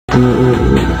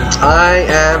I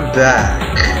am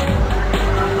back.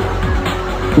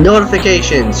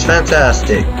 Notifications,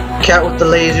 fantastic. Cat with the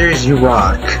lasers, you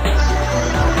rock.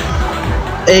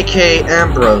 AK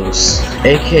Ambrose,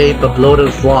 AK Babloto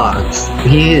Vlogs.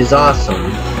 He is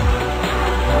awesome.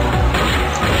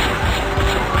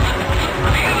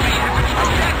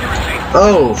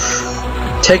 Oh,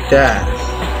 take that.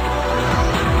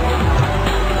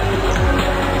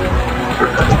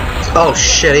 Oh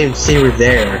shit, I didn't even see her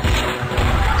there.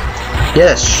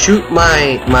 Yes, shoot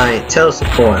my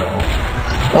telecoil.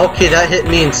 Okay, that hit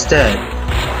me instead.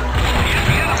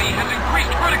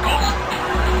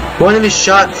 One of his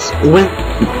shots went...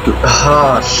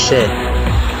 Oh shit.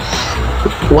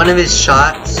 One of his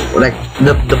shots, like,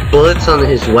 the bullets on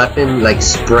his weapon, like,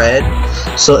 spread.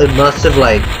 So it must have,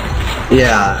 like...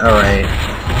 Yeah, alright.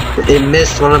 It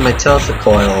missed one of my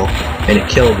telecoil, and it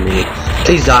killed me.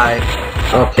 Please die.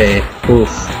 Okay, oof.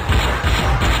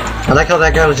 I like how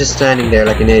that guy was just standing there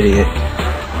like an idiot.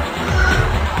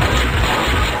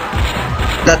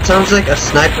 That sounds like a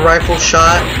sniper rifle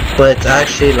shot, but it's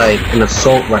actually like an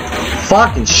assault rifle.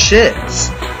 Fucking shit!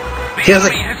 He has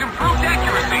like...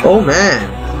 Oh man!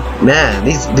 Man,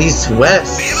 these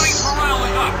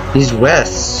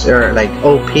Wests are like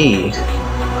OP.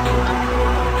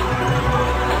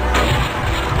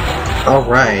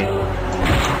 Alright.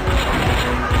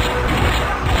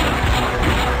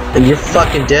 And you're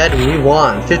fucking dead and we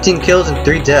won. 15 kills and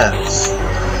 3 deaths.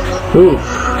 Oof.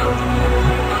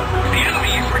 The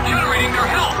enemy is regenerating their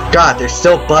health. God, they're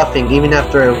still buffing even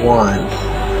after I won.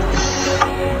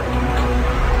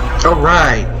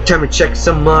 Alright, time to check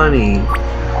some money.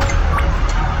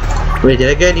 Wait, did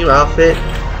I get a new outfit?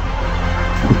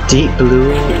 Deep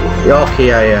blue? Okay,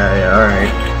 yeah,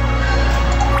 alright.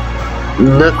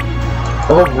 Nope.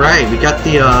 Alright, we got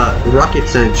the rocket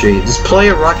sentry.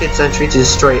 Deploy a rocket sentry to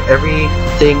destroy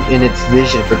everything in its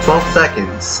vision for 12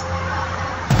 seconds.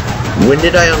 When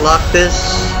did I unlock this?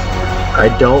 I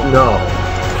don't know.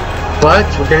 But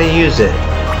we're gonna use it.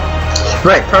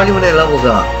 Right, probably when I leveled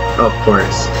up, of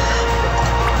course.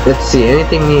 Let's see,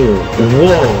 anything new?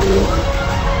 Whoa!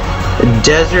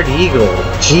 Desert Eagle.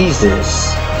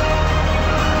 Jesus.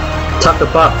 Talk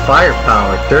about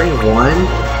firepower. 31?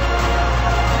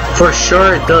 For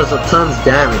sure it does a tons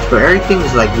damage, but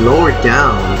everything's like lowered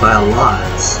down by a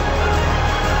lot.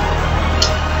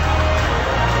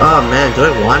 Oh man, do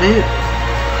I want it?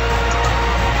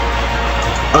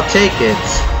 I'll take it.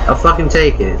 I'll fucking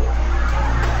take it.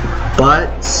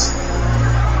 But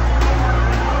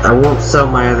I won't sell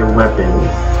my other weapon.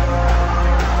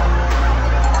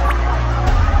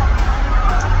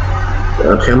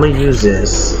 Okay, I'm gonna use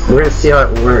this. We're gonna see how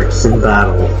it works in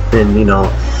battle. And you know.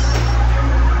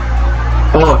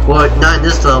 Oh, well, not in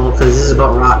this level, because this is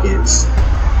about rockets.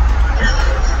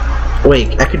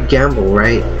 Wait, I could gamble,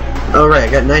 right? Alright, I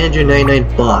got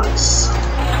 999 bucks.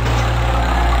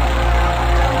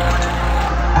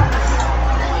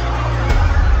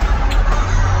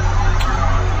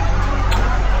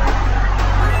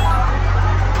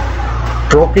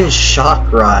 Broken shock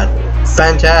rod.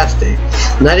 Fantastic.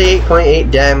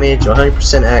 98.8 damage,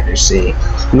 100% accuracy.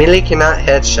 Melee cannot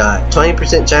headshot.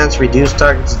 20% chance to reduce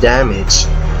target's damage.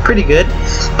 Pretty good.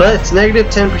 But it's negative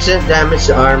 10% damage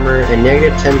to armor and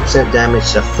negative 10%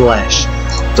 damage to flesh.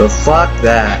 So fuck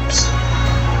that.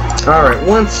 Alright,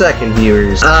 1 second,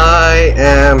 viewers. I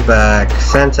am back.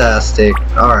 Fantastic.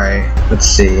 Alright, let's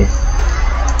see.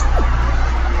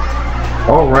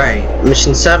 Alright,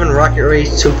 Mission 7 Rocket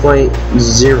Race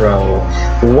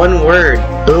 2.0. One word,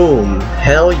 boom.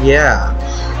 Hell yeah.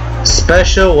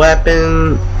 Special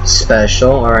weapon,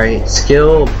 special, alright.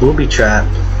 Skill, booby trap.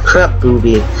 Crap,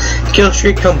 booby. Kill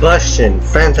streak combustion,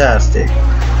 fantastic.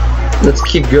 Let's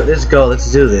go, let's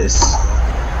do this.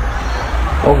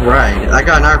 Alright, I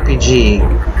got an RPG.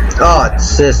 Oh,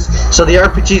 it's this. So the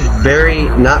RPG is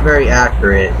not very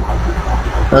accurate.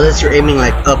 Unless you're aiming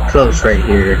like up close right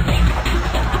here.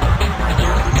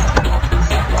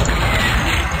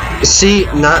 See,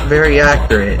 not very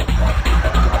accurate.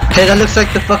 Hey, that looks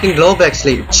like the fucking Globex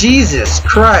leader. Jesus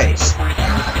Christ!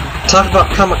 Talk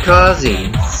about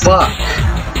kamikaze. Fuck.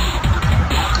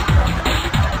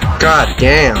 God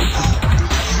damn.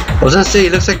 I was gonna say he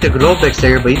looks like the Globex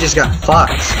leader, but he just got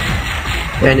fucked.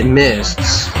 And it missed.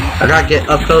 I gotta get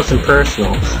up close and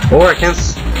personal. Or I can't.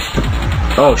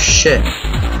 Oh shit.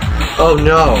 Oh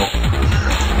no.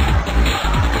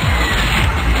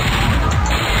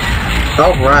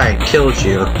 Alright, killed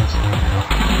you.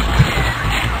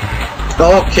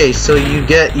 Okay, so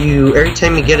every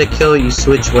time you get a kill, you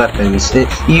switch weapons.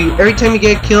 Every time you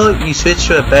get a kill, you switch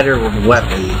to a better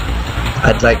weapon.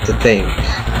 I'd like to think.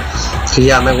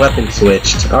 Yeah, my weapon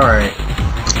switched. Alright.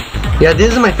 Yeah,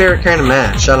 this is my favorite kind of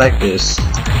match. I like this.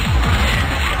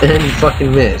 And you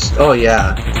fucking missed. Oh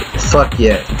yeah. Fuck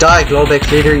yeah. Die, Globex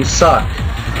leader, you suck.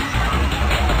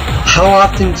 How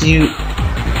often do you...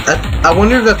 I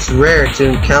wonder if that's rare to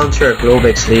encounter a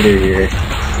Globex leader here.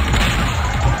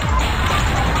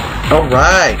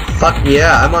 Alright. Fuck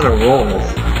yeah, I'm on a roll.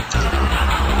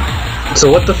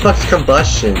 So what the fuck's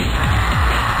combustion?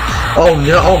 Oh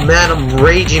no, oh man, I'm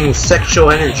raging with sexual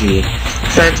energy.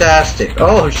 Fantastic.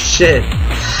 Oh shit.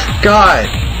 God,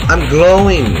 I'm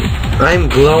glowing. I'm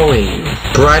glowing.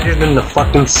 Brighter than the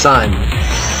fucking sun.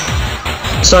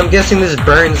 So I'm guessing this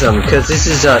burns them, because this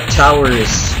is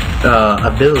Tower's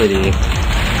ability.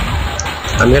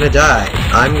 I'm gonna die.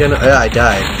 I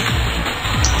died.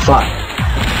 Fuck.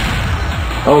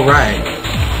 Alright.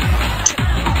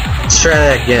 Let's try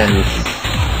that again.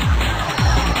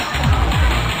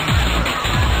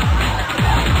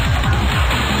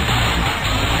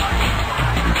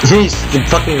 The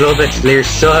fucking Globex player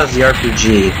still has the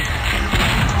RPG.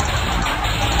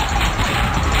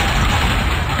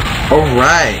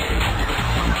 Alright.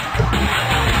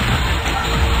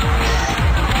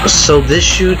 So this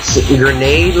shoots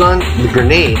grenades,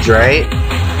 right?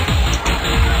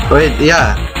 Wait,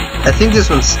 yeah. I think this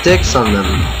one sticks on them.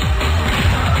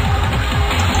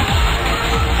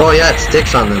 Oh yeah, it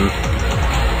sticks on them.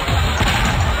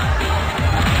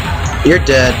 You're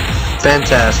dead.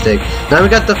 Fantastic. Now we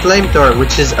got the flamethrower,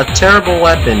 which is a terrible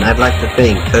weapon, I'd like to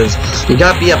think, because you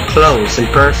gotta be up close and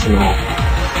personal.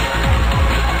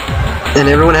 And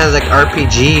everyone has like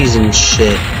RPGs and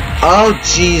shit. Oh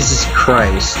Jesus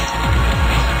Christ.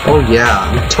 Oh yeah,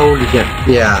 I'm totally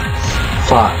yeah.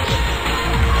 Fuck.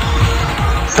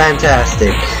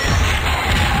 Fantastic.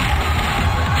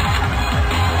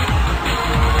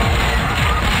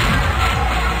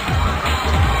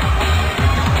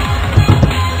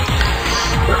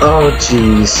 Oh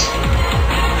jeez.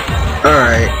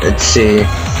 Alright, let's see.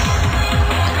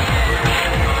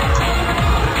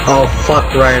 Oh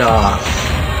fuck right off.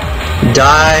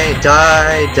 Die,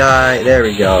 die, die. There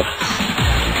we go.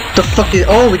 The fuck is...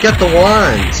 Oh, we got the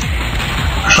wand.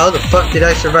 How the fuck did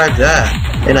I survive that?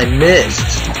 And I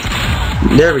missed.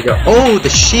 There we go. Oh, the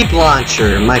sheep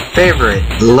launcher. My favorite.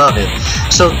 Love it.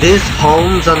 So this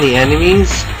homes on the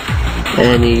enemies.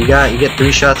 And you get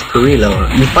 3 shots per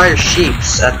reload. You fire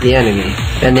sheeps at the enemy.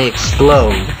 And they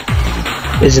explode.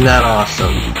 Isn't that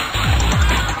awesome?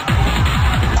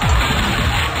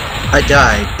 I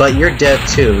died, but you're dead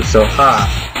too, so ha.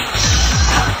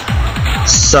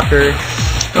 Sucker.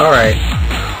 Alright.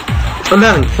 I'm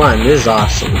having fun, this is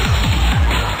awesome.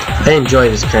 I enjoy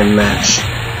this kind of match.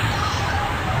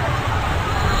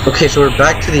 Okay, so we're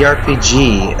back to the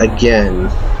RPG again.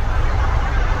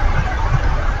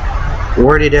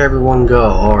 Where did everyone go?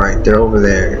 Alright, they're over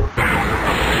there.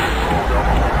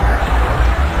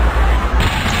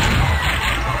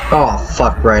 Oh,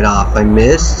 fuck right off, I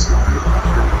missed.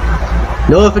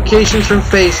 Notifications from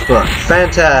Facebook.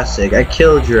 Fantastic. I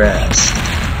killed your ass.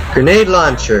 Grenade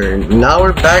launcher. Now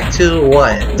we're back to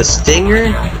what? The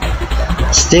Stinger?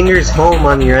 Stinger's home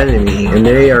on your enemy, and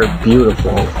they are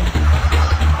beautiful.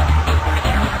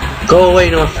 Go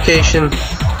away, notification.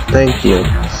 Thank you.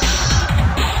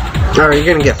 Alright,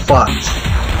 you're gonna get fucked.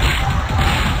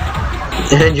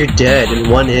 And you're dead in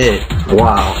 1 hit.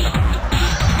 Wow.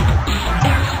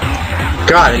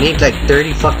 God, I need like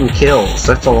 30 fucking kills.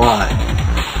 That's a lot.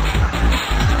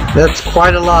 That's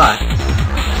quite a lot.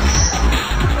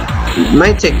 It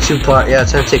might take 2 parts. Yeah,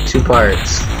 it's gonna take 2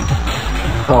 parts.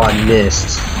 Oh, I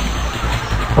missed.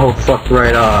 Oh, fuck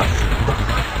right off.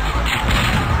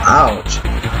 Ouch.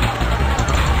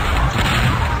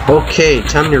 Okay,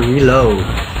 time to reload.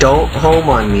 Don't home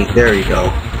on me. There you go.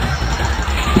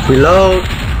 Reload.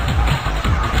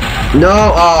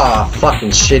 No. Oh,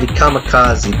 fucking shit. He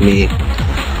kamikazed me.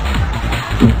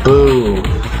 Boo.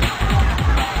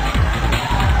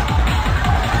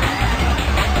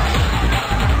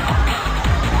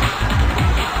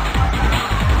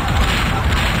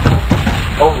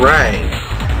 Alright.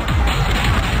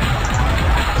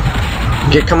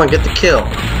 Come on, get the kill.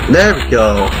 There we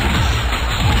go.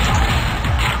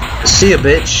 See ya,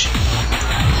 bitch.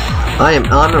 I am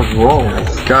on a roll.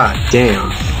 God damn.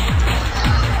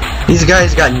 These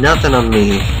guys got nothing on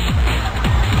me.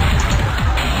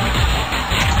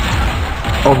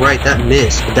 Alright, that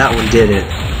missed, but that one didn't.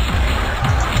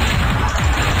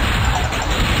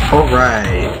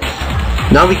 Alright.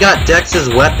 Now we got Dex's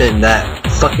weapon, that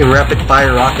fucking rapid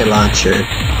fire rocket launcher.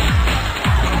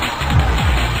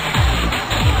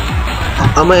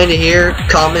 I'm gonna end it here.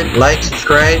 Comment, like,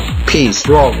 subscribe. Peace.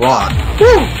 Roll rock.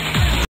 Woo!